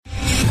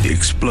The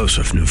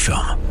explosive new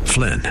film,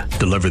 Flynn,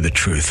 deliver the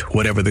truth,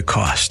 whatever the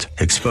cost,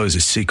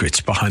 exposes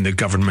secrets behind the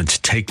government's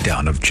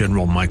takedown of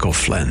General Michael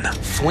Flynn.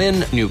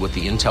 Flynn knew what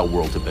the intel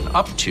world had been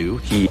up to.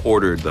 He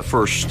ordered the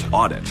first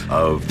audit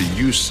of the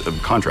use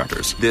of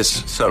contractors.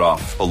 This set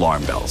off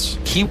alarm bells.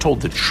 He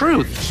told the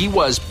truth. He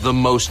was the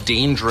most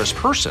dangerous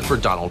person for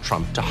Donald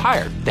Trump to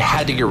hire. They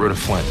had to get rid of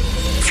Flynn.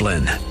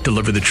 Flynn,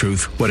 deliver the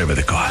truth, whatever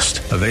the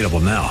cost. Available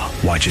now.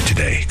 Watch it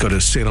today. Go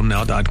to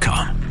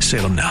salemnow.com.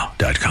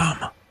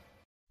 salemnow.com.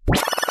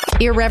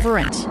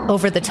 Irreverent,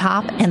 over the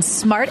top, and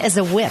smart as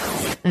a whip.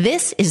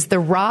 This is the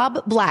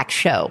Rob Black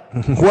Show.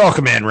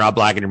 Welcome in, Rob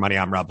Black and Your Money.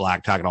 I'm Rob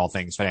Black, talking all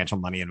things financial,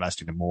 money,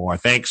 investing, and more.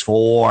 Thanks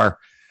for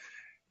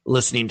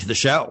listening to the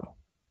show.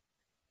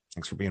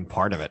 Thanks for being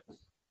part of it.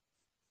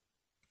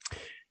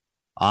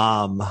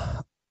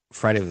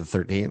 Friday the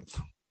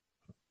 13th.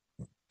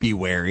 Be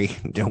wary.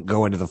 Don't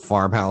go into the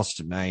farmhouse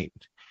tonight.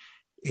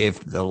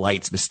 If the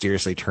lights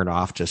mysteriously turn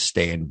off, just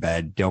stay in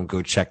bed. Don't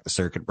go check the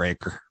circuit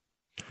breaker.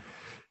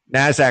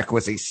 NASDAQ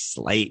was a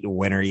slight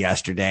winner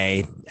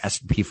yesterday.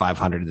 S&P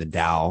 500 and the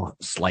Dow,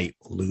 slight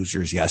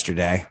losers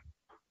yesterday.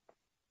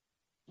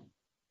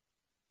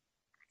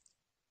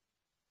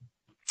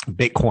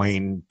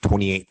 Bitcoin,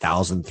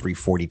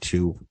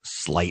 28,342,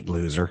 slight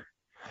loser.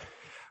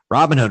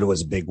 Robinhood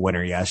was a big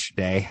winner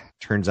yesterday.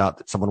 Turns out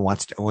that someone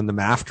wants to own them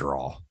after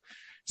all.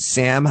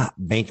 Sam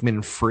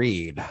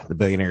Bankman-Fried, the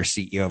billionaire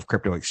CEO of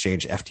crypto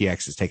exchange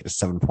FTX, has taken a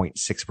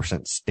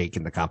 7.6% stake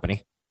in the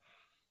company.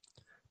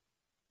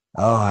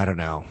 Oh, I don't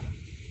know.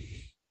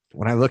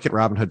 When I look at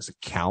Robinhood's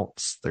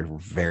accounts, they're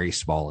very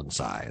small in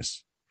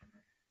size.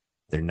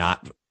 They're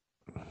not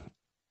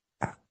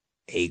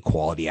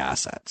A-quality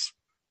assets.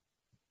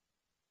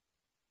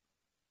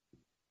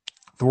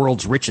 The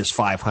world's richest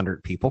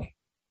 500 people.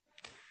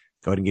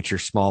 Go ahead and get your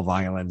small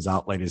violins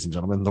out, ladies and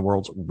gentlemen. The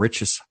world's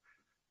richest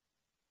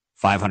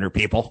 500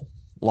 people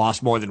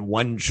lost more than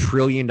 $1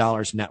 trillion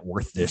net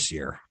worth this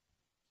year.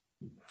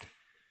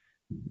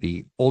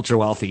 The ultra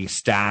wealthy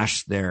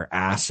stash their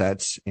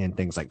assets in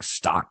things like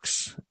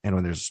stocks. And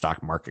when there's a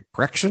stock market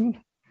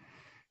correction,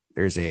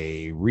 there's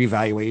a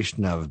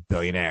revaluation of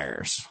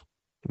billionaires.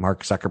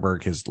 Mark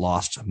Zuckerberg has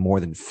lost more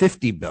than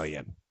 $50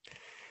 billion.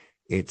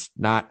 It's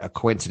not a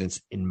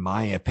coincidence, in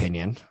my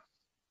opinion,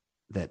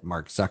 that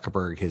Mark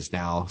Zuckerberg has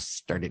now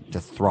started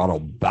to throttle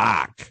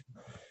back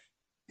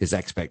his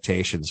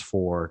expectations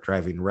for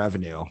driving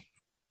revenue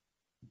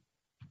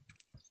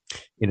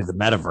into the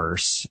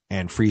metaverse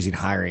and freezing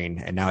hiring.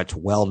 And now it's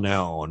well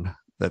known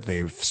that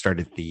they've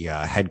started the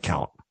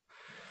headcount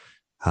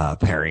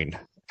pairing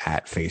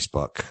at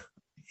Facebook.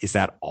 Is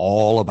that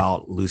all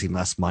about losing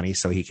less money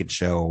so he can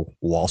show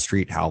Wall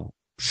Street how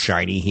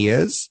shiny he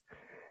is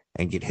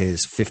and get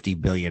his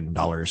 $50 billion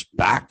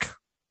back?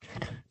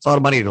 It's a lot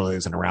of money to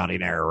lose in a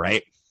rounding error,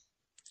 right?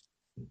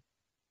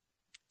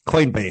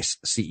 Coinbase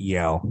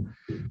CEO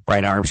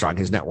Brian Armstrong,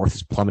 his net worth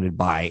has plummeted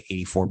by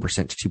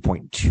 84% to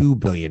 $2.2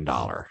 billion.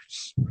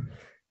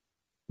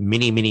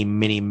 Many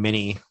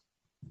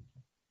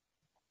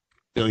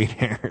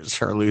billionaires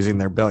are losing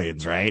their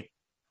billions, right?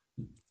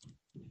 The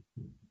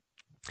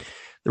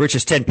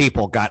richest 10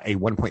 people got a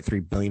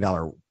 $1.3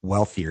 billion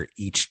wealthier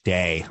each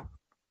day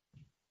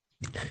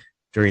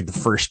during the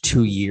first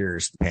 2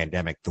 years of the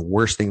pandemic. The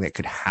worst thing that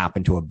could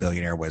happen to a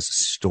billionaire was a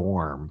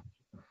storm.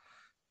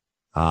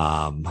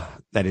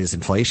 That is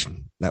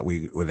inflation that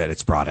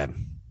it's brought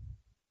in.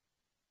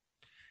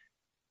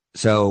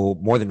 So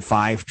more than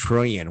 $5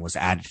 trillion was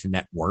added to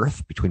net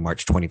worth between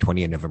March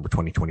 2020 and November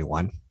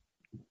 2021.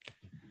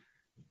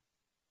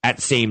 At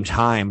the same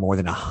time, more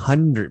than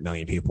 100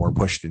 million people were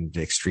pushed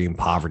into extreme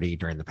poverty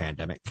during the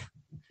pandemic.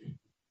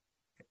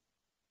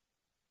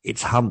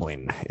 It's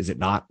humbling, is it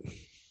not?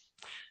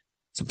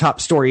 Some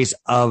top stories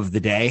of the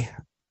day.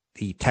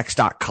 The tech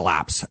stock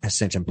collapse has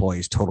sent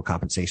employees' total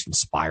compensation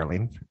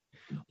spiraling.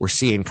 We're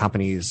seeing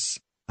companies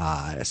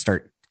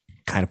start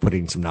kind of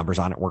putting some numbers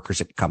on it.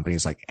 Workers at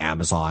companies like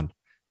Amazon,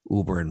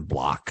 Uber, and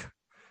Block.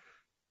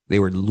 They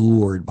were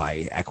lured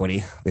by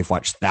equity. They've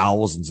watched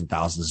thousands and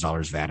thousands of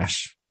dollars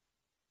vanish.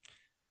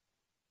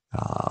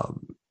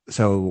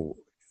 So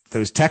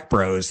those tech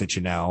bros that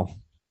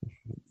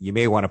you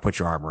may want to put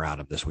your arm around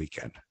them this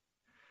weekend.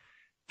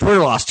 Twitter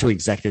lost 2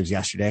 executives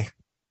yesterday.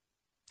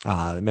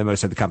 The memo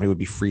said the company would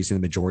be freezing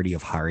the majority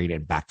of hiring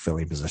and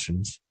backfilling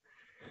positions.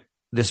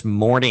 This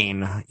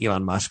morning,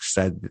 Elon Musk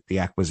said that the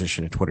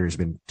acquisition of Twitter has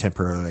been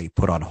temporarily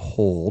put on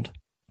hold.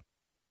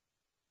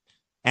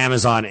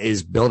 Amazon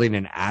is building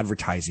an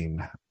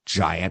advertising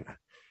giant,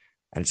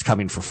 and it's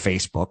coming for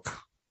Facebook.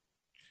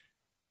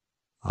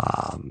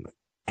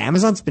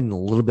 Amazon's been a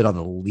little bit on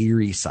the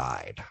leery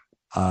side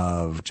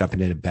of jumping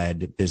into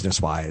bed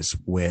business-wise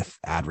with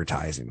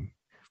advertising,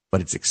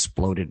 but it's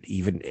exploded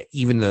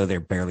even though they're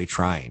barely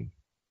trying.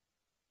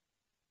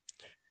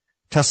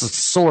 Tesla's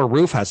Solar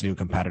Roof has a new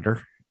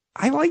competitor.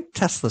 I like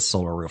Tesla's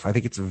Solar Roof. I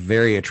think it's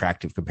very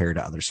attractive compared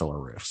to other solar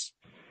roofs.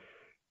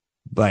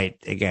 But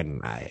again,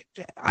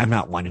 I'm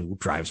not one who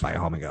drives by a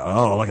home and go,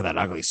 oh, look at that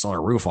ugly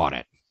solar roof on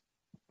it.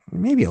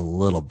 Maybe a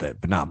little bit,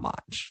 but not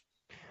much.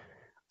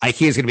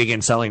 IKEA is going to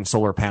begin selling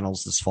solar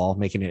panels this fall,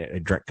 making it a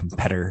direct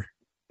competitor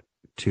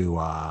to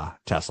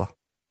Tesla.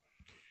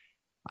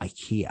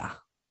 IKEA.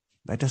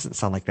 That doesn't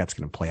sound like that's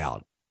going to play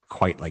out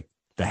quite like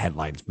the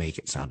headlines make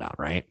it sound out,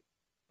 right?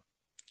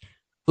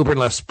 Uber and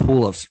Lyft's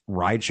pool of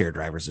rideshare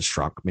drivers has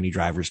shrunk. Many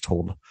drivers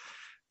told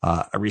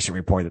a recent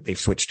report that they've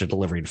switched to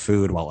delivering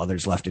food, while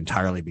others left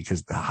entirely because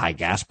of the high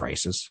gas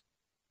prices.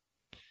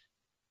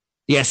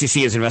 The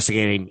SEC is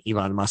investigating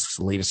Elon Musk's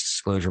latest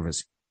disclosure of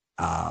his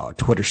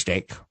Twitter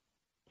stake.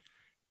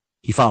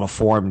 He filed a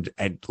form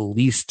at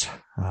least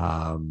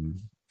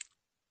 10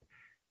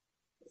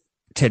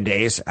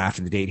 days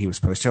after the date he was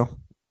supposed to,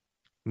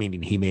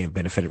 meaning he may have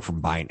benefited from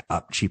buying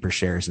up cheaper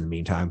shares in the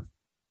meantime.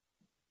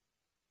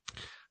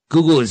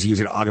 Google is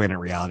using augmented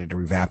reality to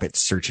revamp its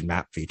search and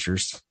map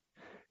features.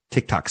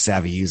 TikTok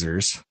savvy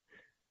users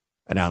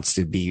announced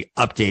to be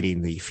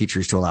updating the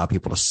features to allow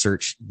people to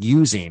search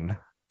using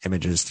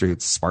images through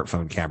its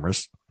smartphone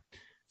cameras.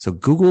 So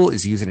Google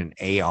is using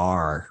an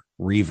AR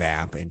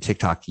revamp, and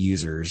TikTok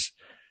users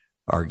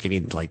are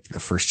getting like the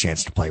first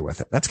chance to play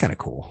with it. That's kind of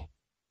cool.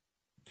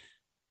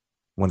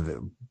 One of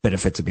the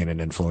benefits of being an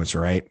influencer,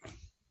 right?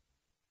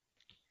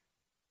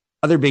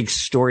 Other big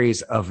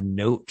stories of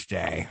note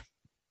today,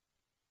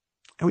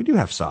 and we do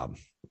have some.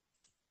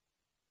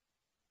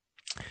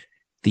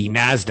 The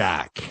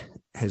NASDAQ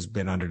has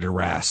been under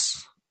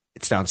duress.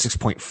 It's down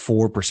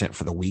 6.4%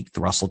 for the week. The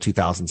Russell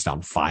 2000 is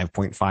down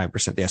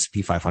 5.5%. The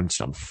S&P 500 is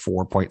down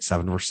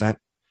 4.7%.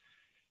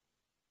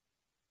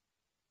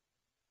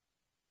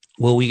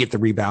 Will we get the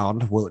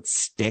rebound? Will it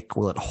stick?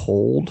 Will it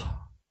hold?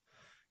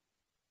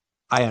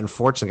 I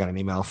unfortunately got an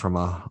email from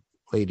a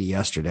lady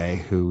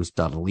yesterday who's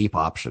done leap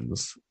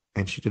options,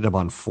 and she did them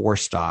on 4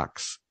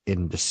 stocks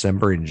in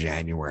December and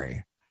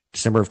January.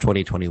 December of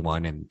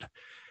 2021 and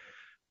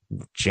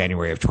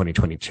January of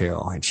 2022.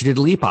 And she did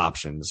leap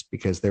options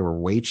because they were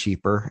way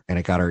cheaper, and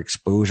it got her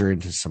exposure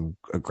into some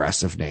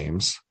aggressive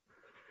names.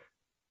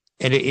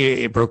 And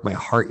it broke my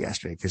heart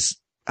yesterday because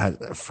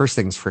first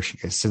things first, she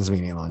sends me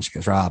an email and she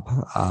goes, Rob,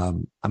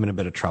 I'm in a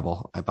bit of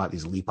trouble. I bought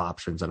these leap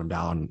options and I'm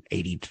down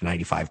 80 to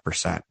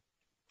 95%.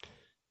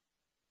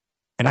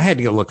 And I had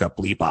to go look up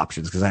leap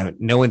options because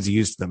no one's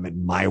used them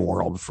in my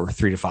world for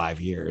 3 to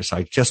 5 years. So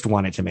I just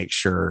wanted to make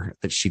sure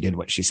that she did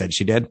what she said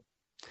she did.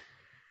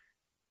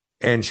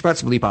 And she bought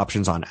some leap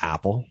options on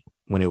Apple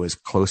when it was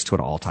close to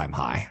an all-time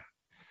high.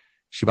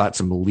 She bought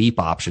some leap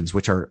options,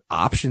 which are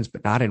options,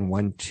 but not in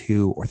 1,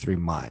 2, or 3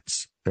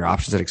 months. They're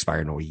options that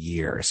expire in a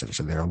year,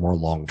 essentially. They're more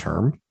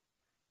long-term.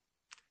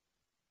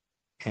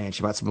 And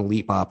she bought some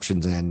leap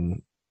options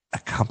in a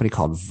company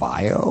called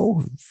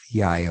VIO,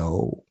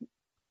 V-I-O,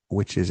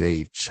 which is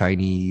a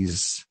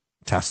Chinese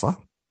Tesla.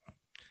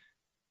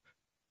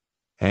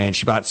 And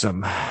she bought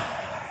some,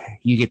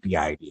 you get the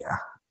idea.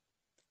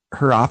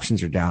 Her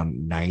options are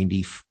down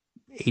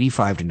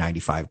 85 to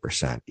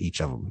 95%,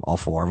 each of them, all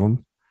 4 of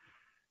them.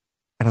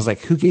 And I was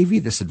like, who gave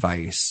you this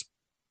advice?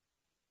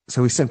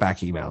 So we sent back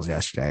emails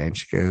yesterday, and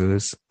she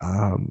goes,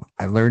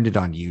 I learned it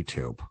on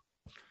YouTube.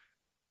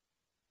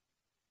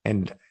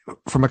 And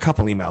from a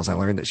couple emails, I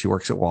learned that she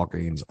works at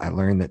Walgreens. I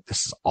learned that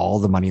this is all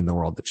the money in the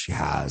world that she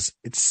has.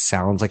 It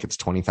sounds like it's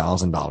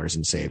 $20,000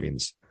 in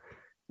savings,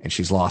 and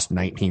she's lost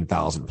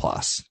 19,000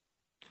 plus.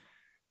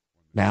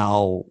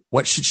 Now,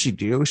 what should she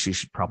do? She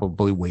should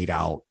probably wait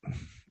out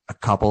a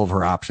couple of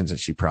her options, and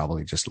she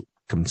probably just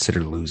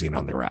consider losing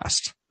on the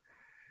rest.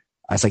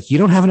 I was like, you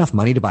don't have enough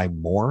money to buy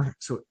more.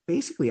 So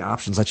basically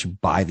options let you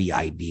buy the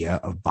idea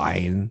of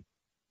buying.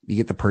 You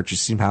get the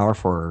purchasing power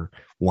for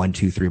 1,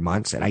 2, 3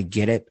 months. And I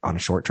get it on a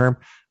short term.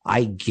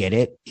 I get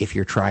it if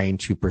you're trying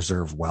to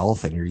preserve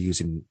wealth and you're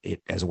using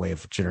it as a way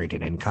of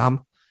generating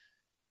income.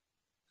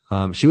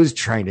 She was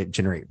trying to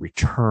generate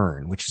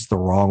return, which is the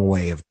wrong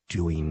way of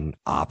doing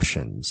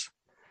options.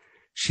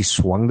 She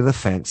swung to the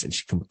fence and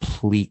she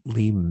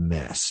completely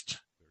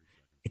missed.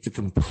 It's a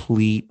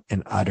complete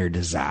and utter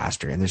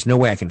disaster, and there's no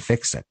way I can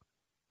fix it.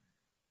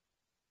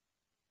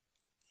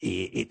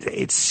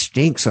 It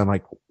stinks. So I'm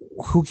like,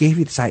 who gave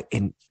you this idea?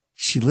 And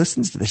she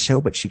listens to the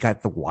show, but she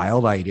got the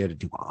wild idea to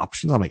do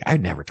options. I'm like, I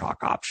never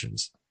talk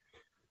options.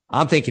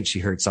 I'm thinking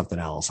she heard something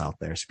else out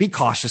there. So be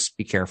cautious,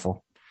 be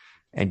careful,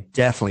 and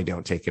definitely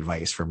don't take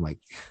advice from like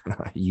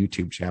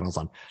YouTube channels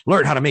on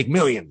learn how to make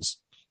millions.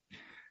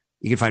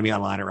 You can find me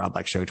online at Rob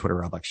Black Show, Twitter,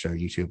 Rob Black Show,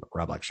 YouTube,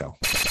 Rob Black Show.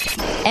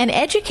 An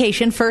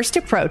education-first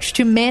approach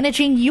to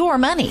managing your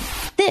money.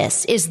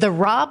 This is the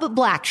Rob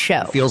Black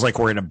Show. Feels like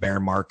we're in a bear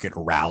market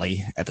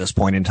rally at this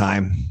point in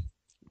time.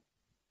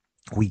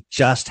 We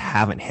just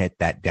haven't hit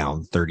that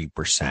down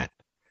 30%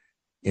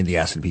 in the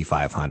S&P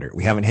 500.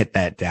 We haven't hit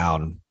that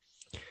down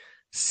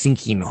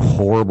sinking,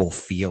 horrible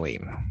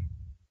feeling.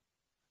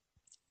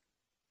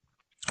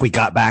 We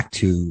got back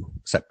to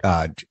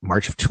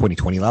March of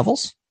 2020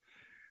 levels,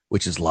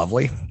 which is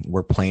lovely.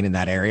 We're playing in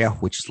that area,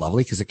 which is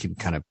lovely because it can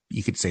kind of,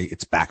 you could say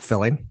it's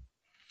backfilling.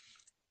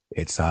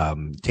 It's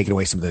taking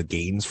away some of the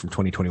gains from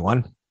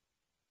 2021.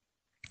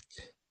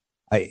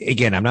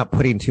 Again, I'm not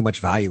putting too much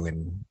value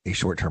in a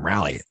short-term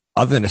rally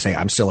other than to say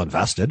I'm still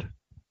invested.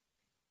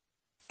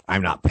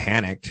 I'm not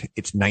panicked.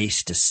 It's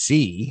nice to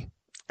see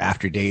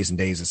after days and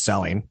days of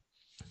selling.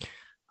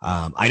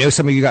 I know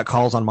some of you got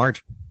calls on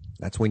margin.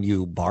 That's when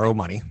you borrow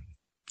money.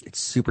 It's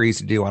super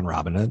easy to do on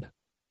Robinhood.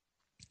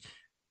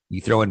 You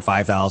throw in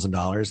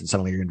 $5,000 and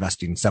suddenly you're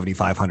investing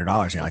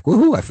 $7,500. And you're like,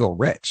 woohoo, I feel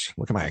rich.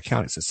 Look at my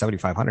account. It says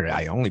 $7,500.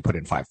 I only put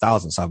in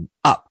 $5,000, so I'm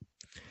up.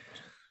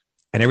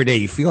 And every day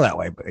you feel that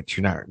way, but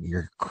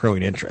you're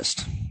accruing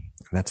interest.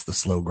 And that's the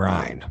slow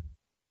grind.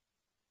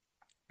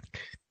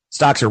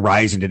 Stocks are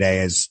rising today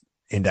as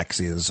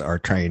indexes are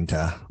trying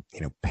to,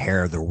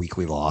 pare their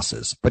weekly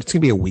losses, but it's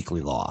going to be a weekly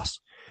loss.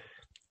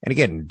 And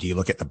again, do you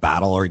look at the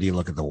battle or do you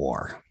look at the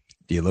war?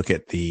 Do you look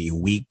at the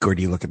week or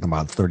do you look at the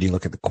month or do you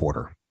look at the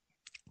quarter?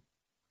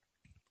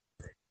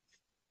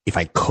 If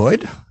I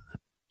could,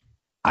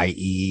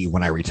 i.e.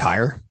 when I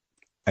retire,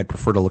 I'd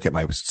prefer to look at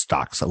my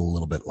stocks a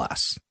little bit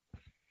less.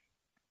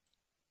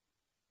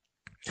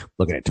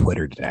 Looking at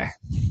Twitter today.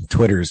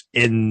 Twitter's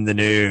in the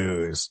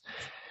news.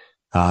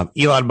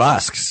 Elon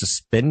Musk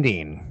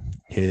suspending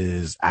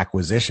his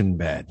acquisition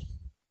bid.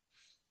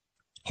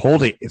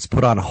 It's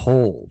put on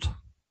hold.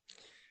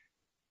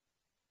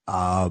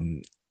 I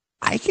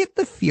get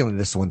the feeling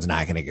this one's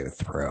not going to go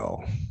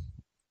through.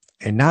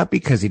 And not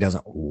because he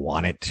doesn't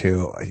want it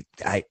to.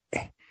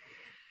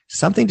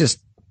 It's not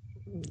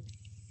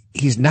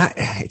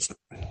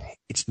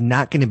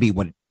going to be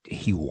what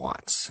he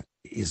wants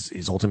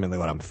is ultimately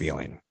what I'm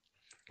feeling.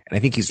 And I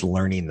think he's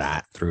learning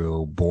that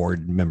through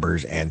board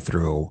members and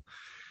through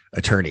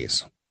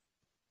attorneys.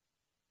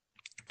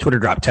 Twitter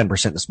dropped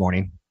 10% this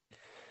morning.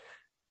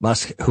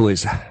 Musk, who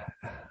is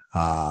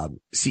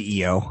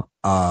CEO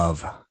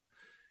of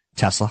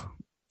Tesla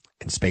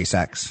and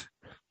SpaceX,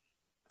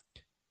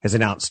 has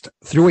announced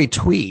through a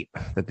tweet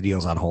that the deal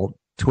is on hold.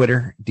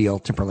 Twitter deal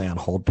temporarily on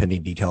hold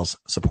pending details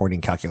supporting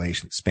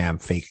calculation.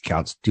 Spam fake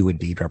accounts do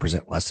indeed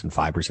represent less than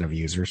 5% of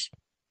users.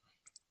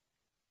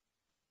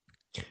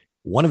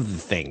 One of the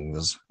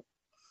things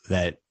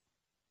that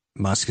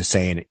Musk is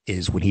saying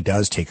is when he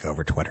does take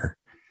over Twitter,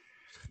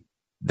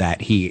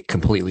 that he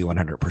completely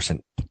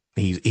 100%,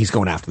 he's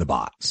going after the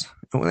bots.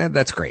 Well,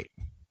 that's great.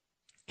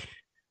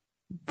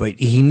 But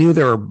he knew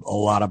there were a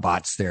lot of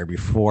bots there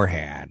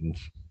beforehand.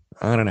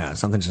 I don't know.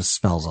 Something just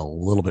smells a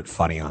little bit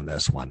funny on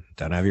this one.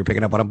 Don't know if you're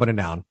picking up what I'm putting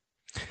down.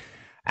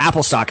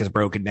 Apple stock is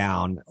broken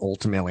down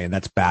ultimately, and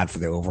that's bad for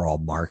the overall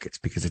markets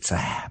because it's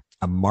a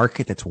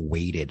market that's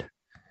weighted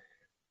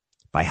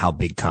by how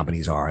big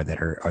companies are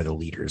that are the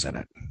leaders in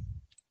it.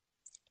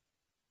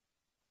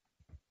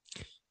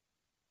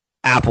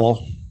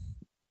 Apple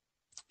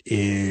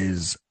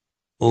is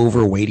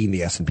overweighting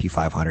the S&P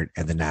 500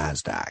 and the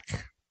NASDAQ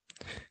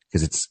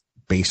because it's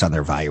based on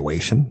their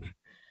valuation.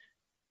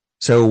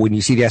 So when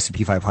you see the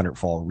S&P 500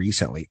 fall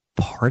recently,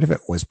 part of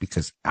it was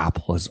because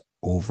Apple has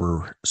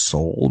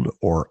oversold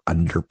or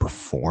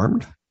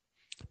underperformed,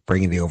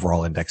 bringing the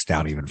overall index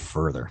down even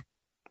further.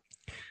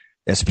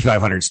 The S&P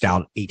 500 is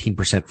down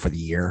 18% for the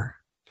year.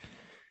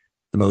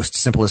 The most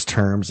simplest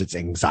terms, it's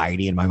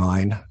anxiety in my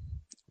mind.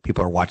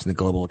 People are watching the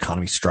global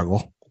economy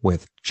struggle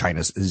with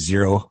China's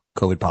zero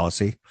COVID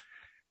policy,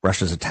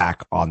 Russia's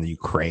attack on the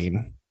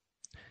Ukraine,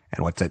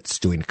 and what that's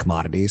doing to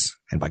commodities.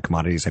 And by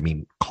commodities, I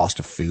mean cost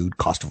of food,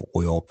 cost of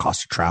oil,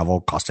 cost of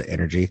travel, cost of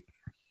energy,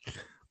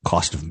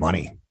 cost of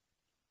money.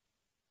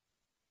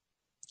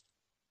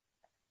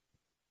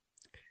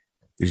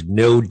 There's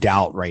no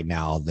doubt right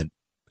now that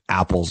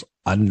Apple's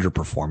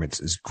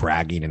underperformance is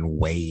dragging and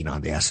weighing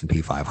on the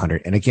S&P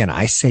 500. And again,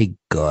 I say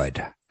good.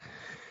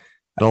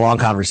 I had a long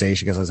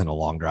conversation because I was in a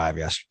long drive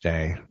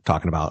yesterday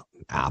talking about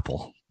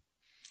Apple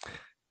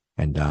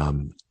and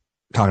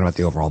talking about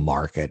the overall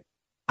market.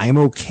 I'm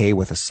okay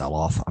with a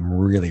sell-off. I'm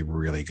really,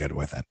 really good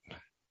with it.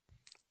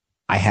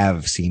 I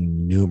have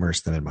seen numerous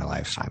of them in my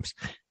lifetimes.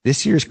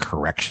 This year's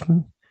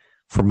correction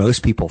for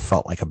most people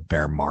felt like a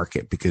bear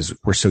market because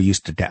we're so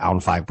used to down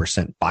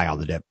 5%, buy on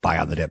the dip, buy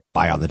on the dip,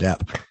 buy on the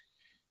dip.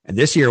 And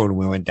this year when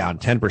we went down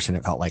 10%,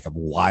 it felt like a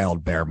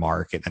wild bear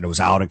market, that it was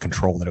out of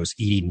control, that it was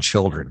eating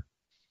children.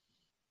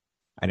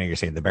 I know you're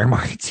saying the bear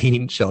market's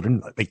eating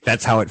children. Like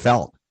that's how it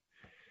felt.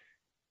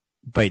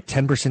 But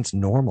 10% is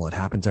normal. It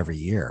happens every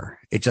year.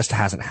 It just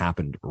hasn't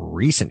happened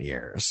recent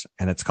years.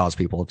 And it's caused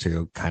people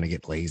to kind of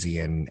get lazy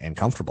and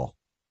comfortable.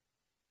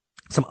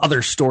 Some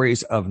other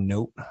stories of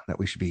note that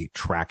we should be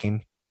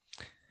tracking.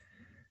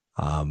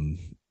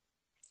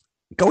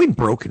 Going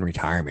broke in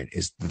retirement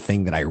is the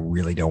thing that I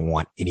really don't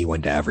want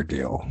anyone to ever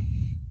do.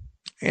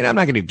 And I'm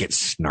not going to get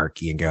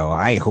snarky and go,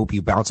 I hope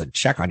you bounce a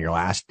check on your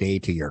last day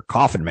to your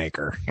coffin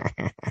maker.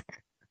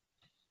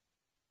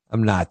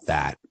 I'm not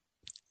that.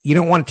 You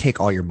don't want to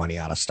take all your money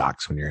out of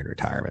stocks when you're in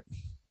retirement.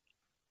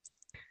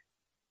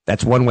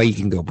 That's one way you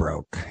can go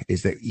broke,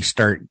 is that you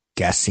start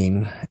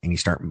guessing and you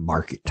start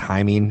market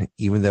timing.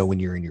 Even though when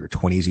you're in your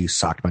 20s, you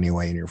socked money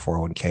away in your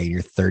 401k. In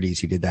your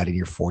 30s, you did that. In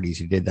your 40s,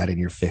 you did that. In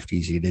your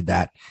 50s, you did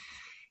that.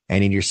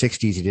 And in your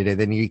 60s, you did it.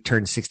 Then you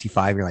turn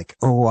 65, you're like,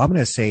 oh, I'm going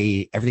to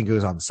say everything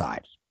goes on the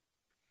side.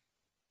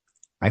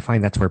 I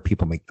find that's where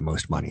people make the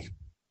most money.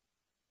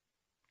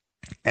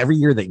 Every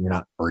year that you're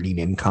not earning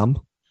income,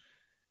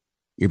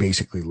 you're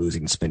basically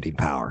losing spending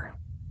power.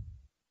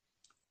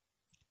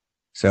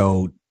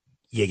 So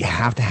you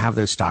have to have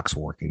those stocks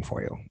working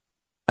for you.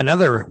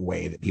 Another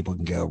way that people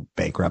can go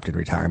bankrupt in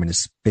retirement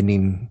is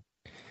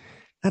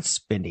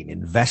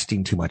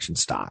investing too much in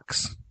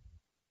stocks.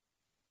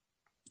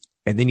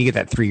 And then you get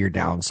that 3-year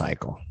down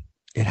cycle.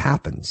 It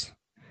happens.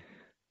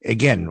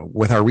 Again,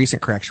 with our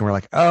recent correction, we're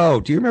like,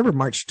 oh, do you remember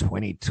March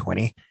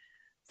 2020?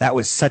 That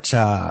was such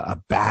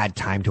a bad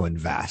time to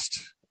invest.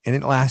 And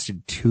it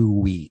lasted 2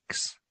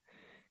 weeks.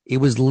 It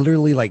was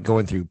literally like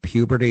going through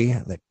puberty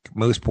that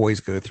most boys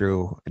go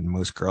through and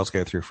most girls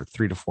go through for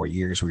 3 to 4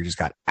 years, where we just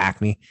got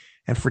acne.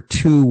 And for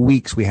 2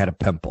 weeks, we had a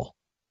pimple,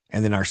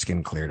 and then our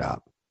skin cleared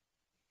up.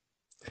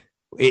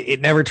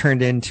 It never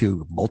turned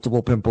into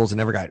multiple pimples. It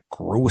never got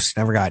gross,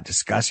 never got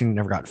disgusting,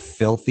 never got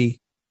filthy.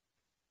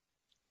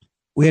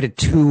 We had a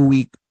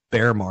 2-week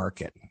bear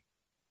market.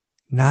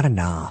 Not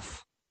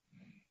enough.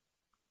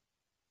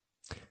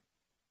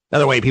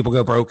 Another way people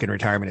go broke in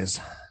retirement is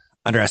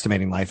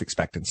underestimating life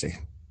expectancy,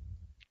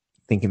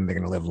 thinking they're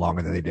going to live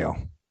longer than they do.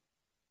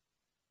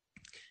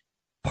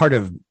 Part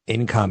of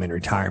income in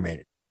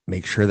retirement,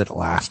 make sure that it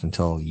lasts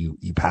until you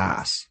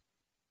pass.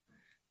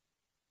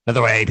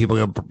 Another way people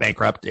go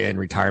bankrupt in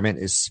retirement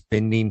is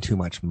spending too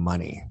much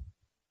money.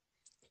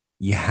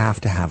 You have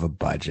to have a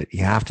budget.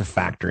 You have to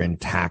factor in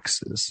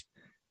taxes.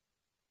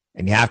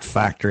 And you have to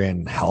factor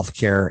in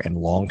healthcare and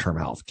long-term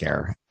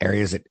healthcare,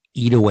 areas that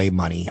eat away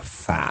money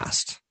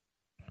fast.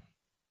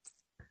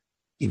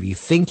 If you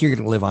think you're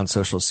going to live on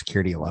Social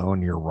Security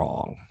alone, you're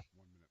wrong.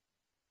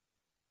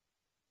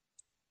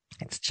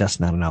 It's just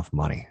not enough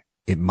money.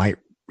 It might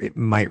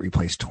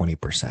replace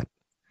 20%.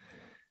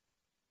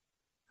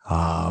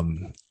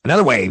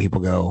 Another way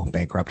people go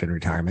bankrupt in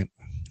retirement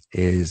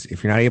is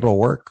if you're not able to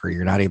work or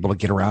you're not able to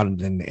get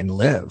around and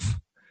live.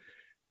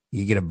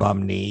 You get a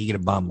bum knee, you get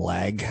a bum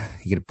leg,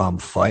 you get a bum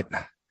foot.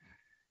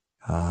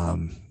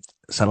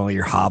 Suddenly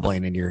you're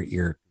hobbling and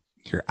you're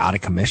out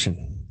of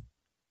commission.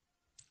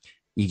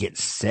 You get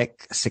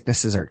sick.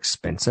 Sicknesses are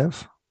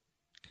expensive.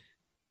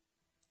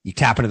 You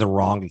tap into the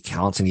wrong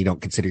accounts and you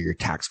don't consider your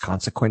tax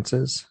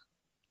consequences.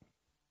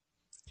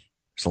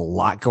 There's a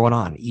lot going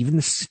on. Even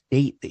the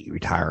state that you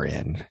retire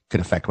in could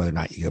affect whether or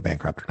not you go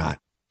bankrupt or not.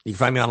 You can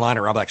find me online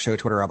at Rob Black Show,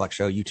 Twitter, Rob Black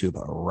Show, YouTube,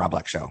 Rob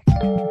Black Show.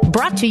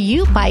 Brought to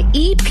you by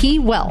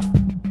EP Wealth.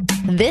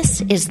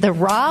 This is the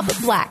Rob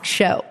Black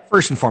Show.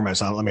 First and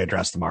foremost, let me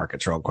address the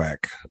markets real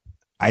quick.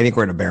 I think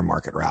we're in a bear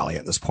market rally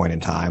at this point in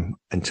time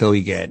until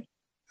we get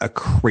a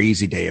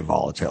crazy day of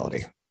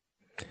volatility.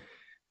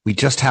 We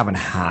just haven't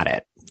had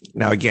it.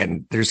 Now,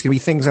 again, there's going to be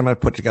things I'm going to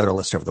put together a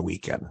list over the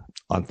weekend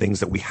on things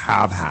that we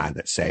have had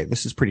that say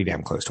this is pretty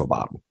damn close to a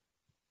bottom.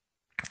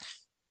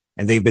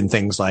 And they've been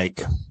things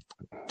like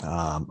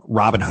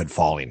Robinhood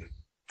falling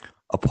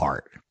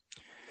apart.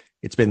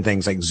 It's been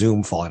things like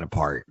Zoom falling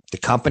apart. The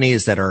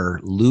companies that are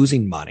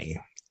losing money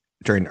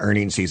during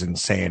earnings season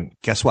saying,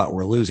 guess what?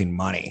 We're losing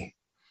money.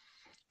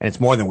 And it's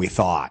more than we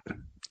thought.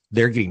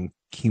 They're getting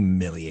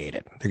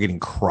humiliated. They're getting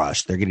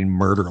crushed. They're getting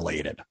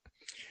murder-lated.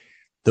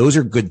 Those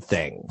are good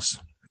things.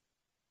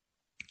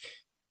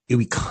 It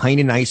would be kind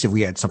of nice if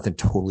we had something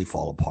totally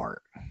fall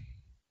apart.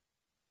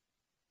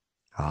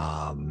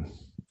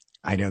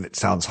 I know that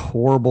sounds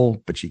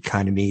horrible, but you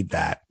kind of need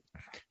that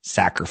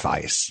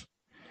sacrifice.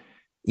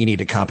 You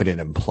need a company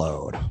to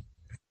implode.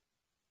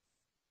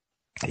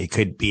 It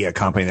could be a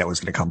company that was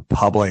going to come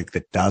public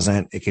that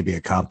doesn't. It could be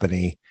a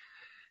company.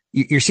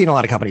 You're seeing a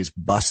lot of companies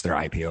bust their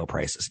IPO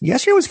prices.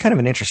 Yesterday was kind of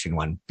an interesting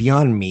one.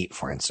 Beyond Meat,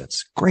 for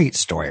instance. Great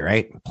story,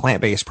 right?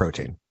 Plant-based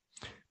protein.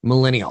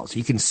 Millennials.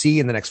 You can see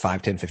in the next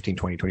 5, 10, 15,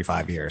 20,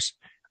 25 years,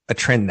 a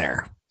trend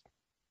there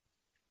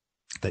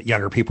that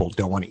younger people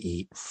don't want to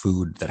eat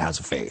food that has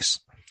a face.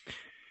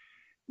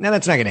 Now,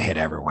 that's not going to hit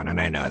everyone, and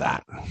I know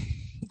that.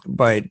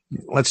 But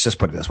let's just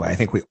put it this way. I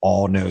think we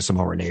all know some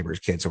of our neighbors'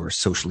 kids who are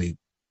socially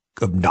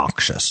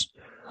obnoxious.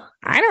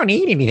 I don't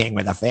eat anything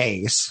with a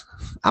face.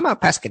 I'm a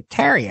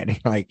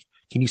pescatarian. Like,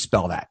 can you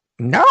spell that?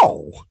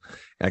 No.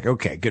 Like,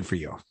 okay, good for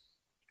you.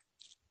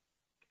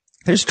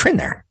 There's a trend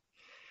there.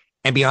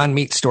 And Beyond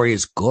Meat story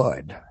is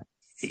good.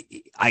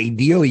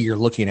 Ideally, you're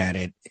looking at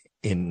it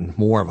in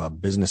more of a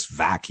business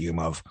vacuum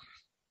of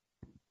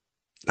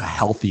a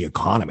healthy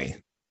economy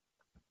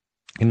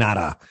and not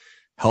a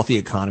healthy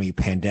economy,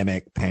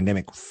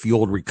 pandemic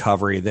fueled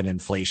recovery, then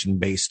inflation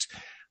based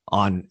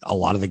on a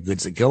lot of the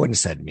goods that go into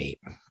said meat.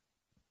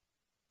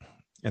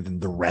 And then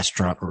the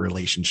restaurant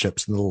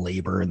relationships and the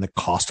labor and the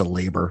cost of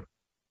labor.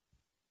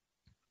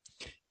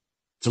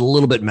 It's a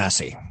little bit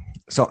messy.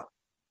 So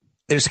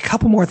there's a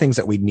couple more things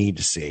that we need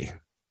to see.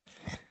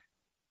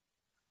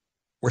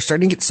 We're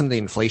starting to get some of the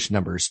inflation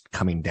numbers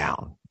coming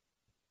down.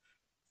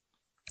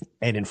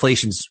 And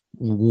inflation's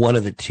one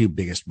of the two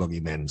biggest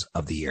boogeymens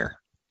of the year.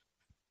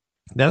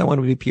 The other one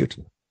would be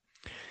Putin.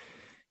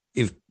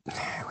 If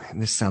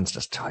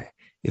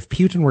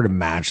Putin were to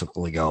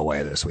magically go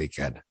away this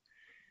weekend,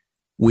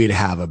 we'd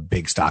have a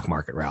big stock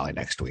market rally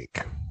next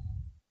week.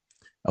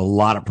 A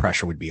lot of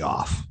pressure would be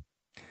off.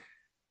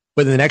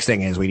 But the next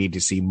thing is we need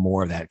to see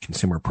more of that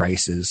consumer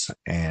prices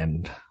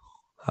and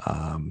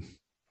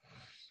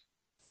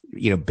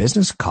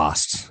Business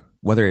costs,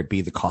 whether it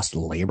be the cost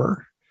of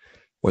labor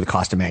or the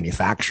cost of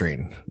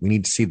manufacturing, we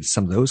need to see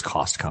some of those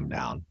costs come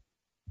down.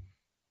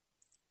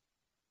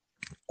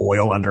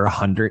 Oil under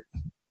 100.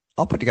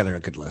 I'll put together a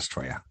good list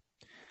for you.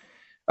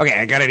 Okay,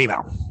 I got an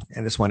email.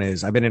 And this one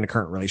is, I've been in a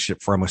current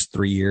relationship for almost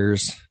 3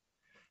 years.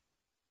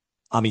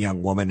 I'm a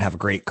young woman, have a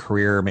great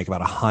career, make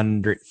about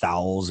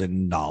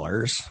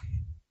 $100,000.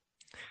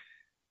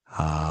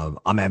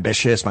 I'm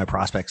ambitious. My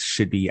prospects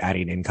should be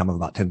adding income of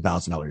about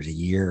 $10,000 a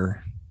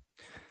year.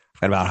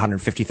 I've got about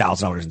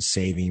 $150,000 in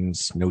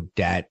savings, no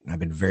debt. I've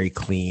been very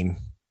clean.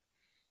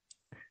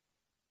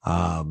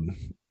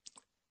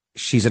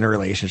 She's in a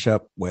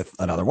relationship with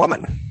another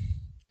woman,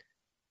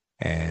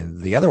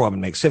 and the other woman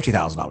makes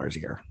 $50,000 a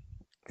year,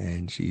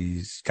 and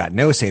she's got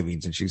no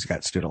savings, and she's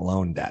got student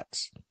loan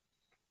debts.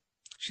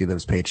 She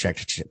lives paycheck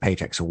to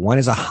paycheck. So one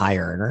is a high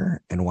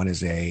earner and one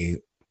is a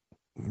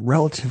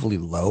relatively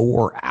low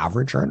or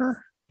average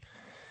earner,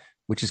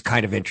 which is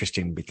kind of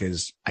interesting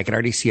because I can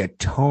already see a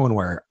tone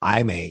where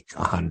I make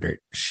 100,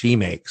 she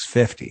makes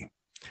 50.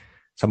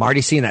 So I'm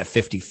already seeing that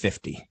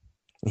 50-50,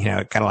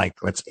 kind of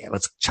like, let's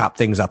chop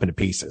things up into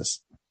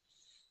pieces.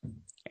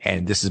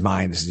 And this is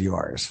mine. This is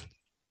yours.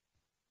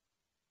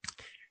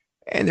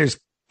 And there's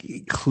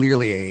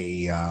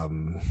clearly a,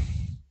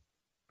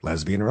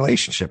 lesbian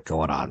relationship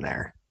going on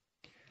there.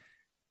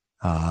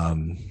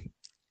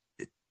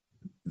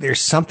 There's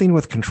something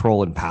with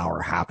control and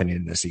power happening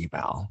in this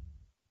email.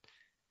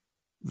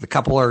 The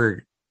couple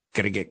are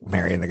going to get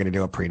married and they're going to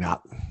do a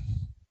prenup.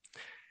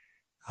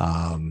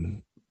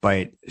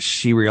 But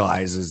she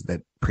realizes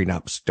that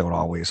prenups don't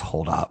always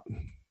hold up.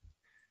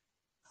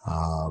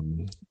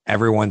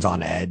 Everyone's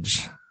on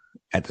edge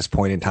at this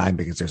point in time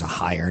because there's a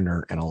high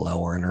earner and a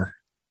low earner.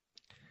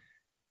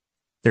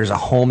 There's a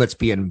home that's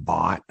being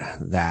bought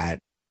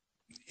that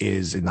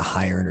is in the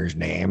high earner's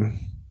name,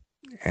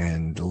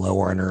 and the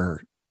low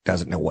earner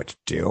doesn't know what to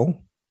do.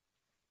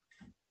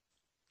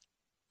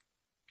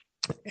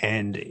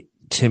 And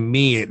to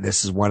me,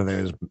 this is one of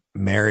those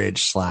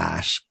marriage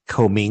 /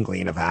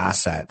 commingling of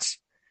assets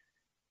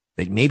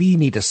that maybe you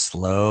need to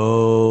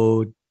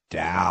slow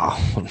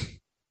down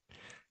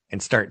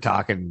and start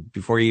talking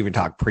before you even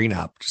talk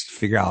prenup. Just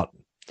figure out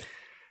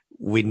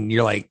when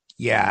you're like,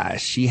 yeah,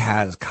 she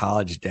has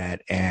college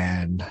debt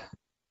and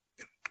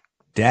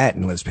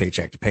lives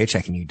paycheck to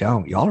paycheck and you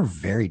don't. Y'all are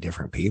very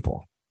different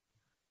people.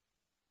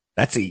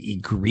 That's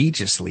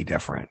egregiously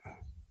different.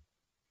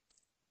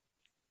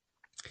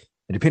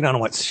 And depending on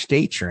what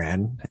state you're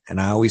in,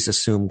 and I always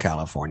assume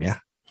California,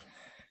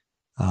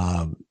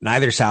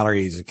 neither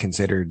salary is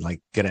considered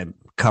like going to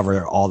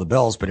cover all the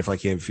bills. But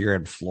if you're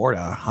in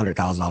Florida,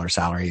 $100,000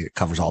 salary, it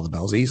covers all the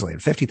bills easily.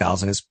 And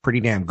 $50,000 is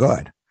pretty damn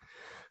good.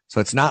 So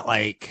it's not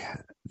like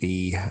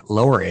the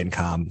lower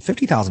income,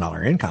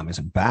 $50,000 income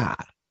isn't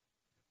bad.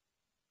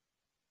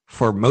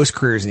 For most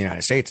careers in the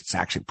United States, it's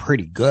actually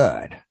pretty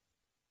good.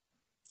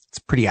 It's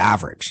pretty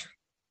average.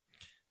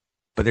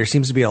 But there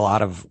seems to be a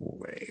lot of,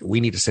 we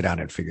need to sit down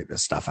and figure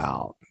this stuff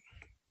out.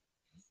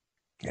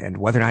 And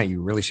whether or not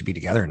you really should be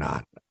together or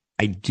not,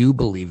 I do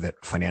believe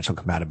that financial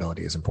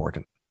compatibility is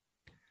important.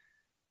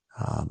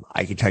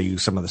 I can tell you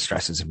some of the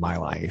stresses in my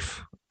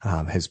life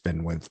has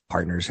been with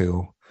partners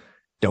who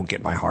don't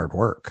get my hard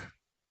work.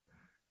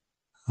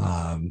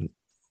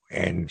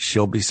 And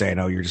she'll be saying,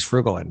 oh, you're just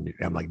frugal. And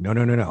I'm like,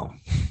 no.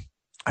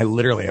 I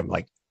literally am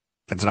like,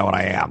 that's not what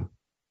I am.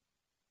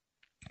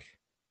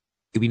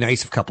 It'd be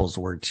nice if couples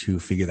were to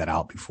figure that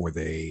out before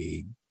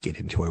they get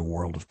into a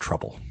world of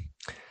trouble.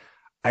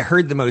 I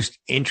heard the most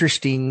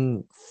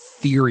interesting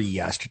theory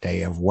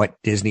yesterday of what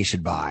Disney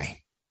should buy.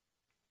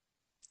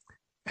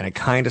 And I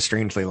kind of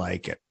strangely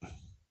like it.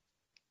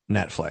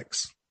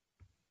 Netflix.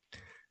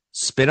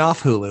 Spin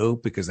off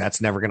Hulu, because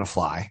that's never going to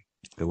fly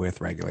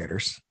with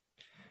regulators.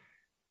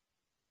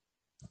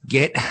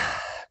 Get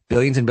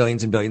billions and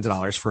billions and billions of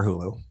dollars for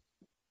Hulu.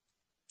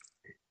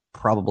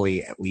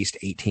 Probably at least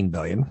 18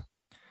 billion.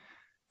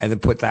 And then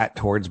put that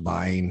towards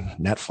buying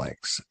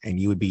Netflix. And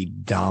you would be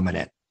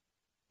dominant,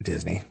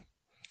 Disney.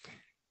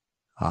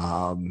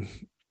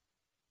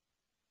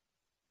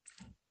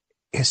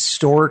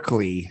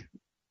 Historically,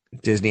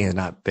 Disney has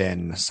not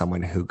been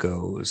someone who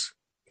goes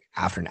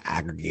after an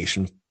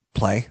aggregation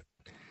play.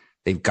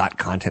 They've got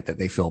content that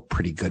they feel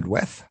pretty good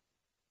with.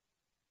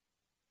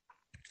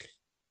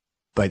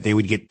 But they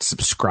would get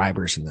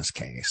subscribers in this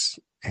case.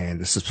 And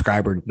the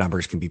subscriber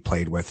numbers can be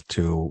played with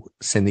to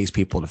send these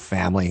people to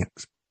family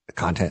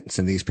content,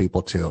 send these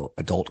people to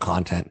adult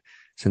content,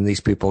 send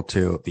these people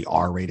to the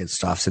R-rated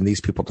stuff, send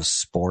these people to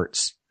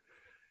sports.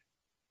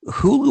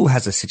 Hulu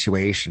has a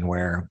situation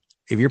where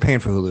if you're paying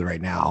for Hulu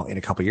right now, in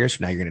a couple of years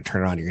from now, you're going to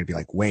turn it on. You're going to be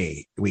like,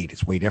 wait,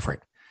 it's way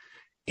different.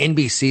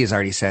 NBC has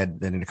already said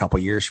that in a couple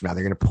of years from now,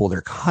 they're going to pull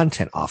their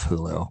content off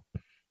Hulu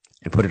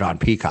and put it on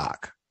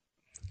Peacock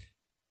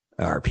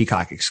or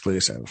Peacock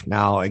exclusive.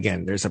 Now,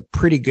 again, there's a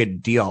pretty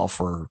good deal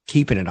for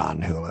keeping it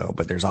on Hulu,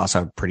 but there's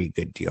also a pretty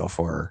good deal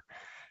for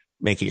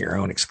making your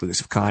own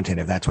exclusive content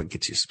if that's what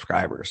gets you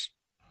subscribers.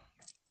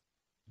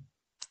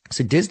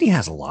 So Disney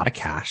has a lot of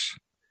cash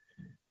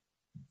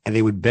and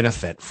they would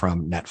benefit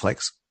from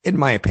Netflix, in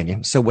my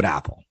opinion. So would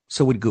Apple.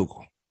 So would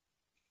Google.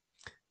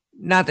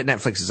 Not that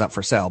Netflix is up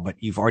for sale, but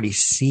you've already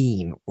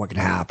seen what can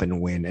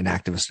happen when an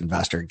activist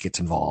investor gets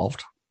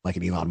involved, like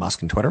an Elon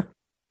Musk and Twitter.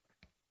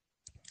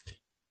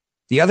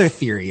 The other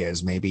theory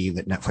is maybe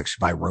that Netflix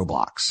should buy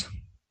Roblox.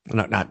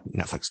 No, not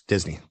Netflix,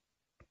 Disney.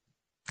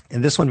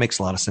 And this one makes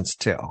a lot of sense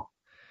too.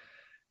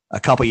 A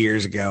couple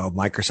years ago,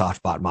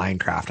 Microsoft bought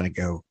Minecraft, and I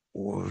go,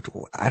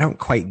 I don't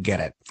quite get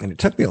it. And it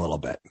took me a little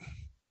bit.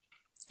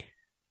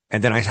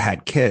 And then I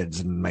had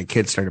kids, and my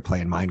kids started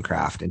playing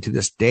Minecraft. And to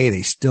this day,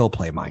 they still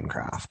play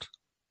Minecraft.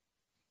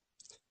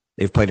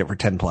 They've played it for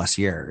 10 plus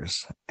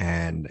years,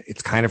 and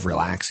it's kind of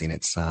relaxing.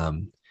 It's,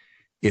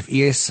 if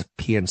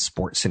ESPN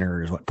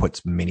SportsCenter is what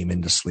puts many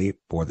men to sleep,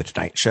 or The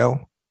Tonight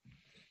Show,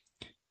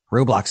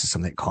 Roblox is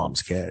something that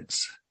calms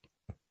kids.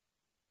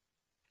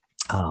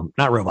 Not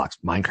Roblox,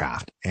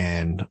 Minecraft.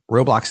 And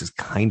Roblox is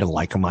kind of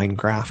like a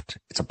Minecraft.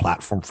 It's a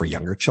platform for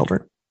younger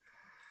children.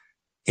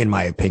 In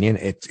my opinion,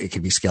 it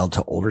can be scaled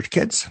to older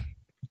kids.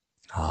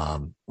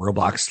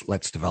 Roblox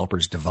lets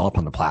developers develop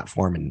on the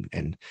platform,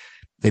 and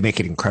they make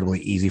it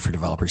incredibly easy for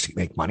developers to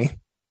make money,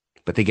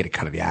 but they get a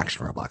cut of the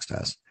action. Roblox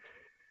does.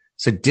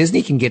 So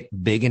Disney can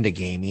get big into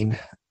gaming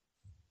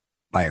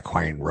by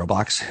acquiring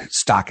Roblox.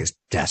 Stock is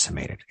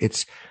decimated.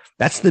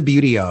 That's the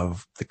beauty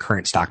of the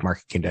current stock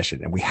market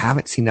condition. And we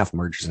haven't seen enough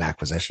mergers and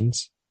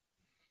acquisitions.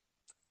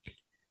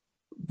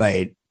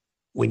 But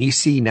when you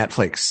see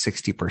Netflix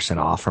 60%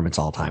 off from its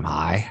all-time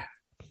high,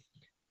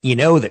 you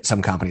know that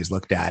some companies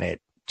looked at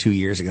it 2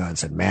 years ago and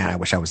said, man, I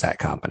wish I was that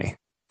company.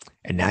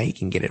 And now you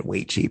can get it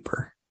way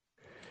cheaper.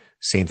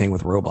 Same thing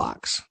with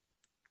Roblox.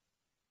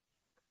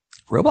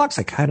 Roblox,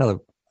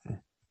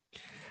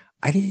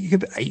 I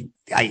think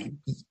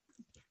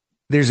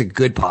there's a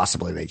good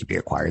possibility they could be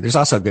acquired. There's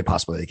also a good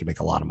possibility they could make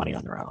a lot of money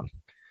on their own,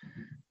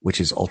 which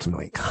is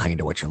ultimately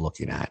kind of what you're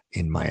looking at,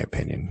 in my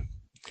opinion.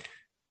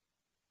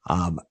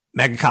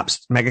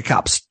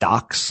 Megacop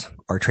stocks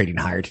are trading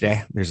higher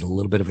today. There's a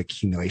little bit of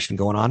accumulation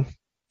going on.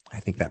 I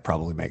think that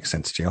probably makes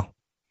sense to you.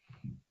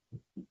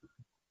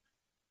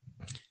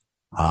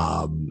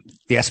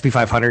 The S&P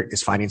 500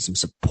 is finding some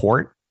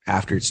support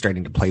after it's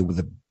starting to play with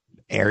the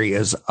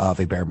areas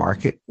of a bear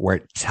market where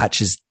it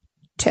touches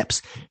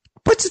tips,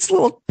 puts its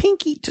little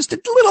pinky, just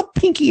a little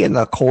pinky in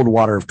the cold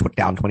water of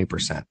down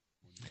 20%.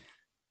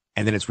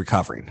 And then it's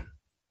recovering.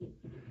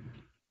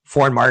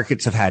 Foreign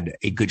markets have had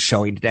a good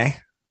showing today.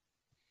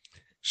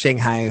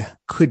 Shanghai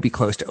could be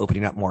close to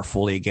opening up more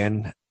fully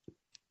again.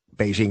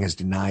 Beijing has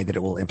denied that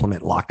it will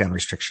implement lockdown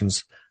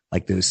restrictions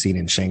like those seen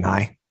in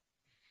Shanghai.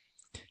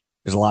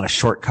 There's a lot of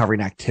short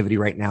covering activity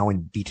right now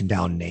in beaten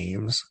down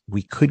names.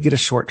 We could get a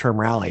short-term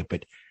rally,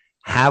 but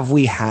have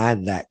we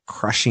had that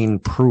crushing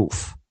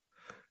proof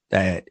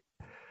that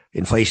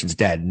inflation's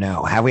dead?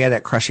 No. Have we had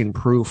that crushing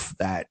proof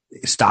that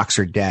stocks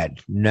are dead?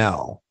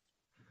 No.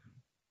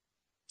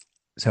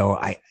 So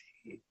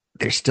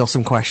there's still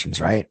some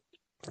questions, right?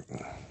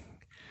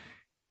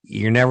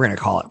 You're never going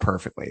to call it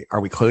perfectly.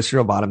 Are we closer to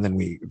a bottom than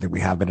we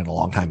have been in a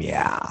long time?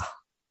 Yeah.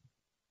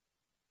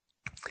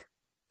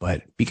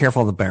 But be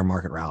careful of the bear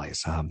market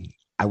rallies.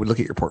 I would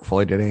look at your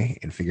portfolio today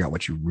and figure out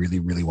what you really,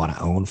 really want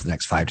to own for the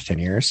next 5 to 10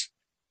 years.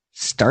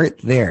 Start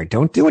there.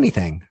 Don't do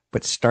anything,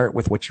 but start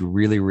with what you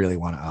really, really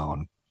want to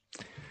own.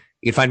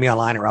 You can find me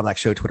online at Rob Black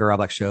Show, Twitter, Rob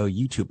Black Show,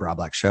 YouTube, Rob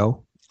Black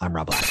Show. I'm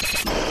Rob Black.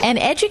 An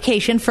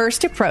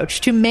education-first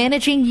approach to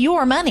managing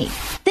your money.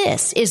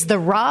 This is the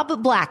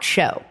Rob Black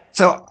Show.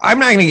 So I'm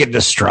not going to get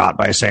distraught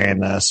by saying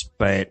this,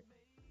 but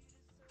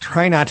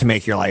try not to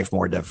make your life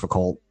more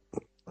difficult.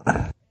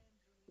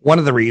 One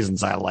of the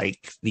reasons I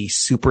like the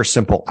super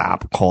simple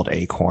app called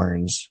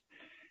Acorns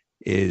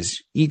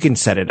is you can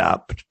set it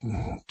up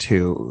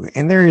to,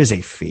 and there is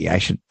a fee. I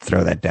should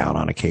throw that down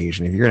on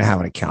occasion. If you're going to have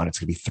an account, it's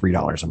going to be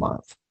 $3 a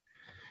month,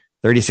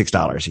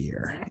 $36 a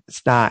year.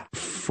 It's not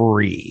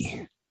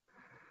free,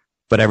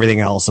 but everything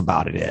else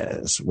about it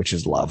is, which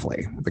is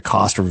lovely. The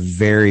costs are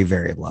very,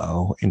 very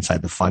low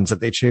inside the funds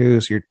that they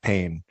choose. You're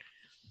paying,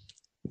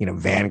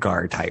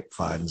 Vanguard type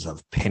funds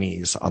of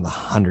pennies on the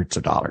hundreds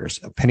of dollars,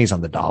 pennies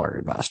on the dollar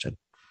invested.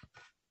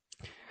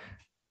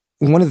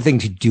 One of the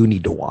things you do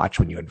need to watch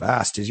when you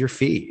invest is your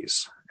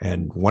fees.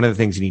 And one of the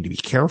things you need to be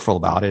careful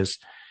about is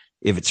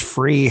if it's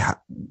free,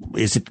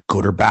 is it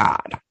good or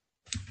bad?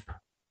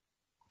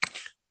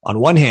 On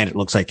one hand, it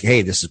looks like,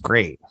 hey, this is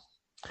great.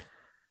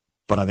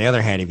 But on the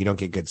other hand, if you don't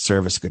get good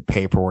service, good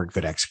paperwork,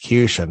 good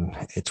execution,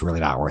 it's really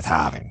not worth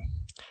having.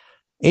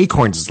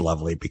 Acorns is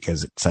lovely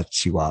because it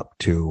sets you up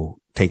to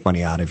take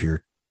money out of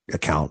your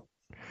account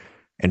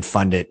and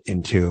fund it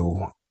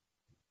into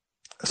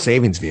a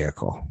savings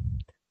vehicle.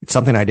 It's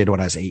something I did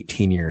when I was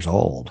 18 years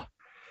old.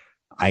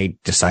 I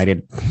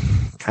decided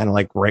kind of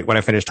like right when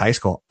I finished high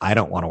school, I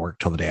don't want to work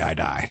till the day I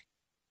die.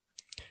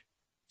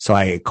 So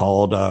I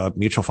called a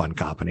mutual fund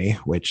company,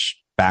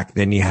 which back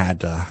then you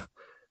had to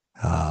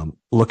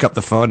look up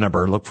the phone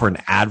number, look for an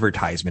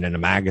advertisement in a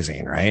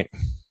magazine, right?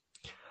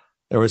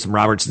 There was some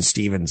Robertson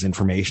Stevens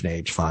information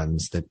age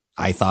funds that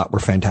I thought were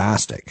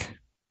fantastic.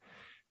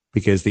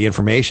 because the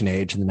information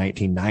age in the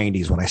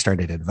 1990s, when I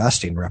started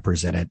investing,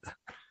 represented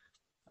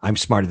I'm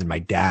smarter than my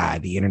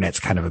dad. The internet's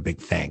kind of a big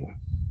thing.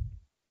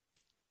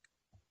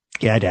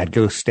 Yeah, Dad,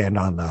 go stand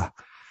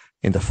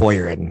in the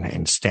foyer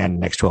and stand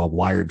next to a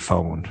wired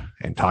phone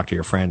and talk to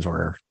your friends,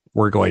 or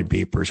we're going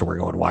beepers or we're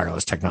going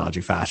wireless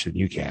technology faster than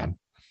you can.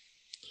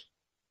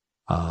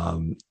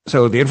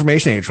 So the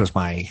information age was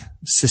my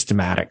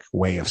systematic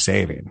way of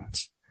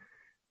savings.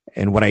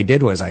 And what I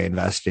did was I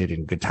invested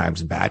in good times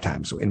and bad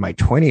times. In my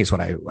 20s,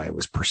 what I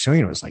was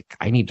pursuing was like,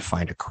 I need to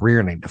find a career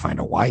and I need to find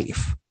a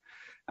wife.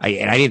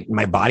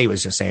 My body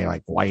was just saying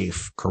like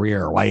wife,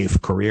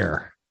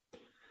 career.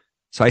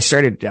 So I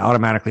started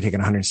automatically taking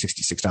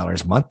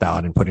 $166 a month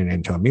out and putting it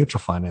into a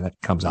mutual fund, and that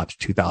comes out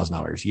to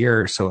 $2,000 a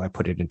year. So I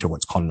put it into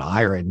what's called an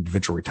IRA,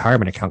 individual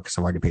retirement account, because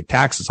I've already paid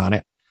taxes on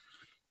it.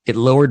 It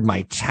lowered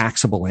my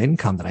taxable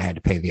income that I had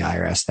to pay the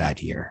IRS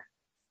that year.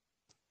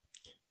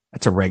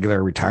 That's a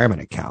regular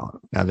retirement account.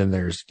 Now then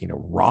there's,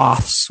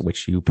 Roths,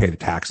 which you pay the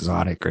taxes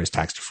on. It grows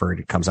tax deferred.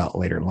 It comes out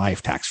later in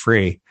life, tax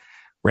free.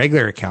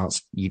 Regular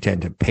accounts, you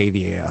tend to pay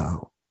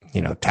the,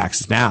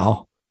 taxes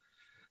now.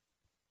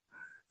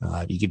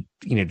 You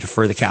could,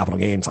 defer the capital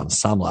gains on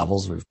some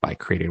levels by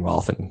creating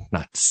wealth and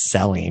not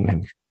selling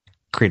and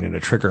creating a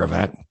trigger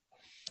event.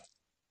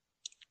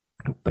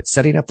 But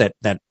setting up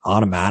that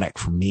automatic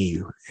for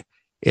me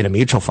in a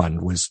mutual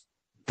fund was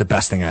the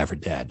best thing I ever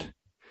did.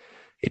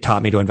 It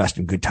taught me to invest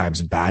in good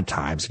times and bad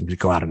times and to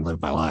go out and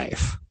live my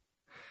life.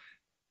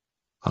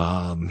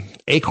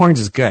 Acorns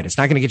is good. It's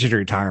not going to get you to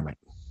retirement,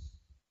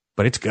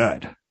 but it's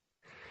good.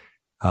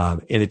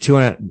 In the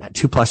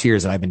 2+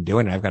 years that I've been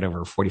doing it, I've got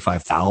over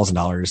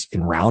 $45,000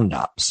 in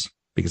roundups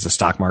because of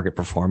stock market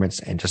performance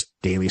and just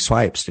daily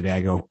swipes.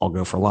 Today I'll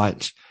go for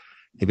lunch.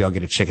 Maybe I'll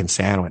get a chicken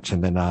sandwich.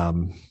 And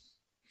then,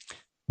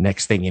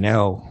 next thing you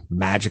know,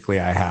 magically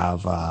I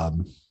have,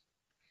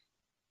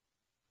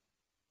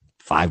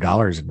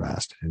 $5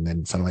 invested, and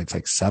then suddenly it's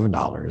like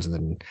 $7. And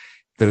then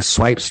those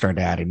swipes start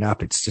adding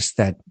up. It's just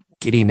that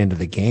getting into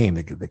the game,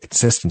 the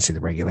consistency,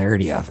 the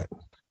regularity of it.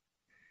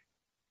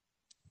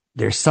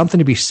 There's something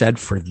to be said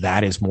for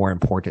that is more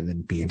important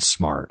than being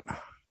smart.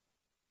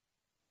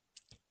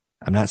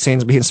 I'm not saying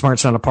being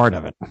smart's not a part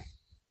of it,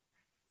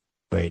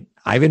 but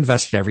I've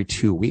invested every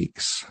 2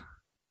 weeks,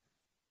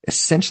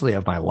 essentially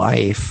of my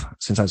life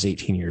since I was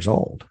 18 years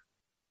old.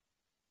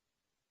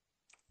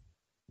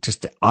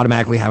 Just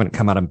automatically having it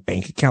come out of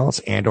bank accounts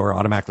and or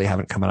automatically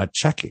having it come out of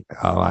checking,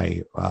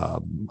 my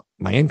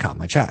income,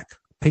 my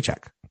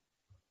paycheck.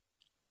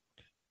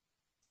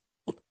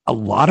 A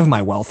lot of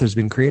my wealth has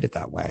been created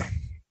that way.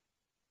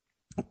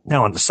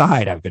 Now on the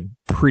side, I've been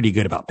pretty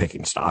good about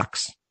picking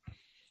stocks.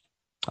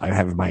 I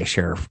have my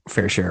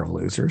fair share of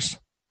losers.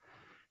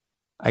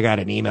 I got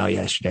an email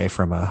yesterday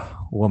from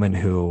a woman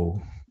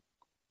who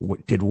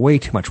did way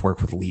too much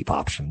work with Leap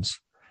Options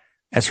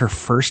as her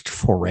first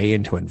foray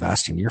into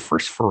investing. Your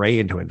first foray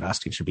into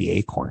investing should be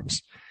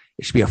Acorns.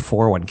 It should be a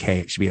 401k.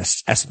 It should be a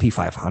S&P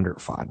 500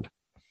 fund.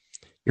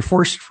 Your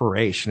first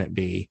foray shouldn't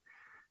be,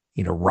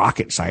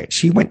 rocket science.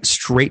 She went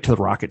straight to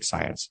the rocket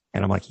science.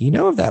 And I'm like,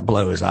 if that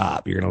blows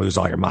up, you're going to lose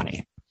all your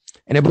money.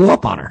 And it blew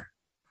up on her.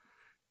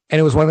 And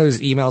it was one of those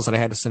emails that I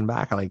had to send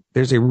back. I'm like,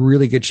 there's a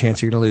really good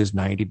chance you're going to lose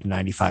 90 to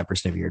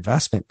 95% of your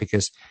investment,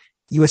 because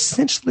you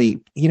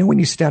essentially, when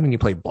you sit down and you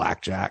play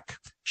blackjack,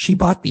 she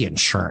bought the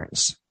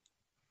insurance.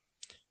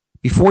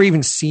 Before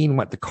even seeing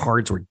what the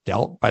cards were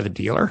dealt by the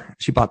dealer,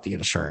 she bought the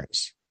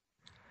insurance.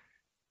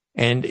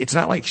 And it's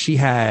not like she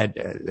had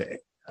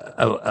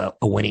a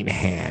winning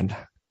hand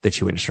that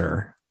you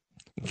insure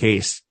in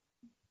case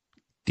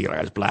dealer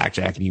has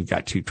blackjack and you've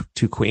got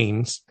two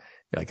queens.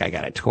 You're like, I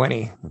got a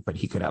 20, but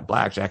he could have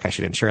blackjack. I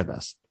should insure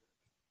this.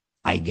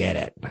 I get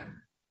it.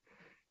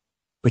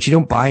 But you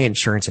don't buy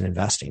insurance in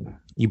investing.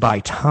 You buy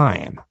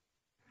time.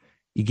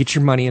 You get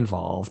your money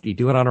involved. You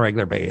do it on a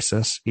regular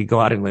basis. You go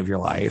out and live your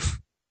life.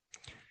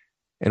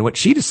 And what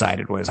she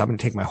decided was, I'm going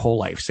to take my whole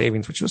life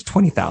savings, which was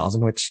 $20,000,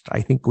 which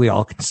I think we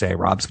all can say,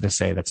 Rob's going to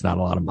say that's not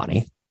a lot of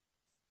money.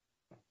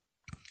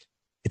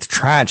 It's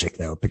tragic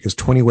though, because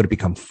 20 would have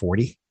become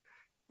 40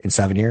 in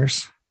 7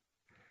 years.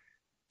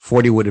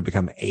 40 would have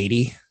become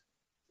 80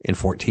 in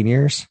 14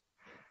 years.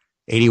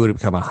 80 would have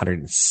become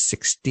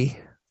 160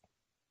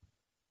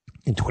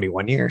 in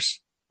 21 years.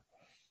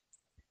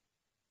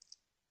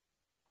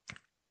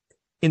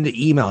 In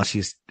the email,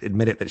 she's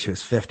admitted that she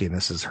was 50 and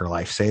this is her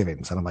life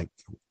savings. And I'm like,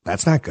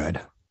 that's not good.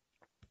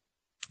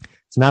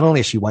 So not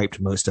only has she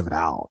wiped most of it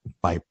out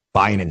by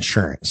buying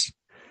insurance,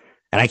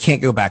 and I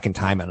can't go back in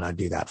time and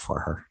undo that for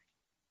her,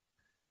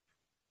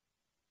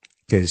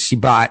 because she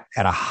bought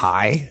at a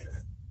high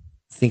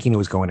thinking it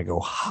was going to go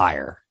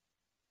higher.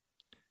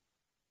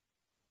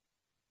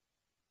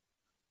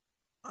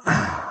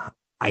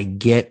 I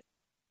get,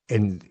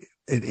 and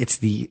it's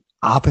the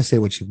opposite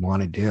of what you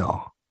want to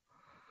do.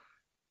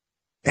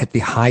 At the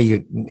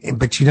high,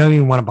 but you don't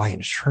even want to buy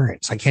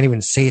insurance. I can't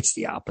even say it's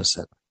the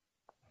opposite.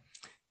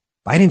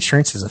 Buying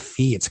insurance is a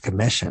fee. It's a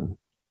commission.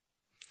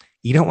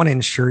 You don't want to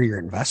insure your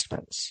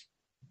investments.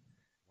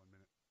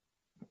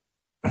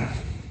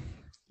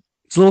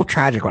 It's a little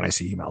tragic when I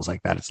see emails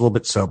like that. It's a little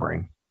bit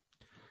sobering.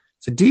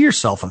 So do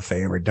yourself a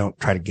favor. Don't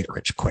try to get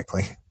rich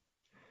quickly.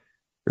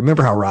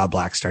 Remember how Rob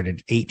Black started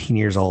at 18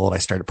 years old. I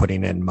started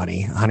putting in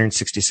money,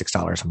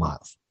 $166 a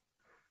month.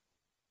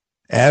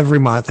 Every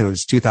month it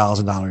was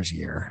 $2,000 a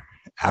year.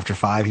 After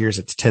 5 years,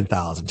 it's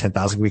 10,000.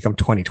 10,000 will become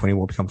 20. 20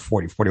 will become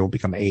 40. 40 will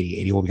become 80.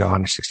 80 will become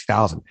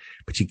 160,000.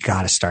 But you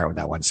got to start with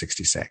that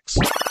 166.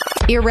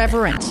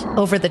 Irreverent,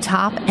 over the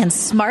top, and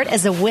smart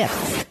as a whip.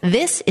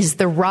 This is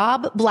the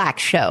Rob Black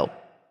Show.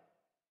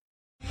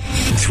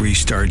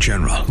 3-star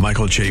General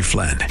Michael J.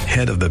 Flynn,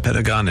 head of the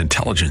Pentagon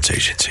Intelligence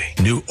Agency,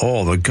 knew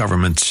all the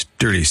government's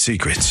dirty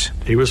secrets.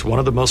 He was one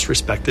of the most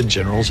respected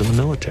generals in the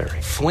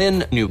military.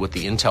 Flynn knew what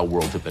the intel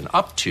world had been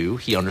up to.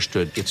 He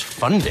understood its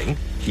funding.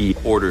 He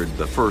ordered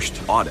the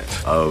first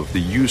audit of the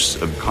use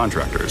of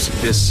contractors.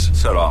 This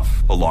set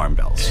off alarm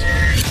bells.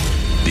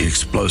 The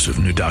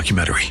explosive new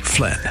documentary,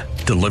 Flynn,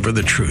 Deliver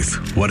the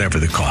Truth, Whatever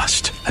the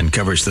Cost,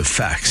 uncovers the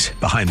facts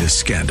behind this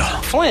scandal.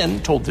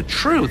 Flynn told the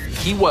truth.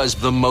 He was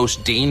the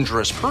most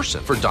dangerous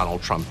person for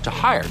Donald Trump to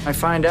hire. I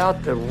find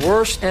out the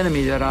worst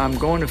enemy that I'm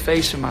going to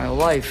face in my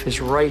life is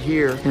right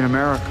here in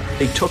America.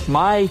 They took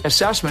my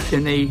assessment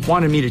and they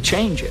wanted me to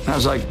change it. And I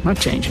was like, I'm not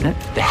changing it.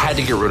 They had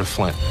to get rid of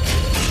Flynn.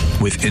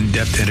 With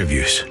in-depth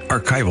interviews,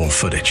 archival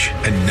footage,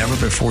 and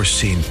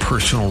never-before-seen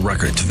personal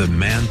records of the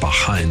man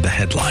behind the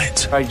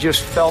headlines. I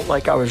just felt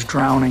like I was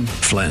drowning.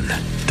 Flynn,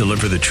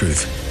 Deliver the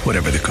Truth,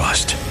 Whatever the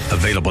Cost.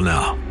 Available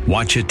now.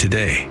 Watch it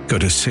today. Go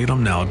to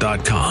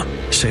salemnow.com.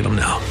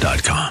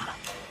 salemnow.com.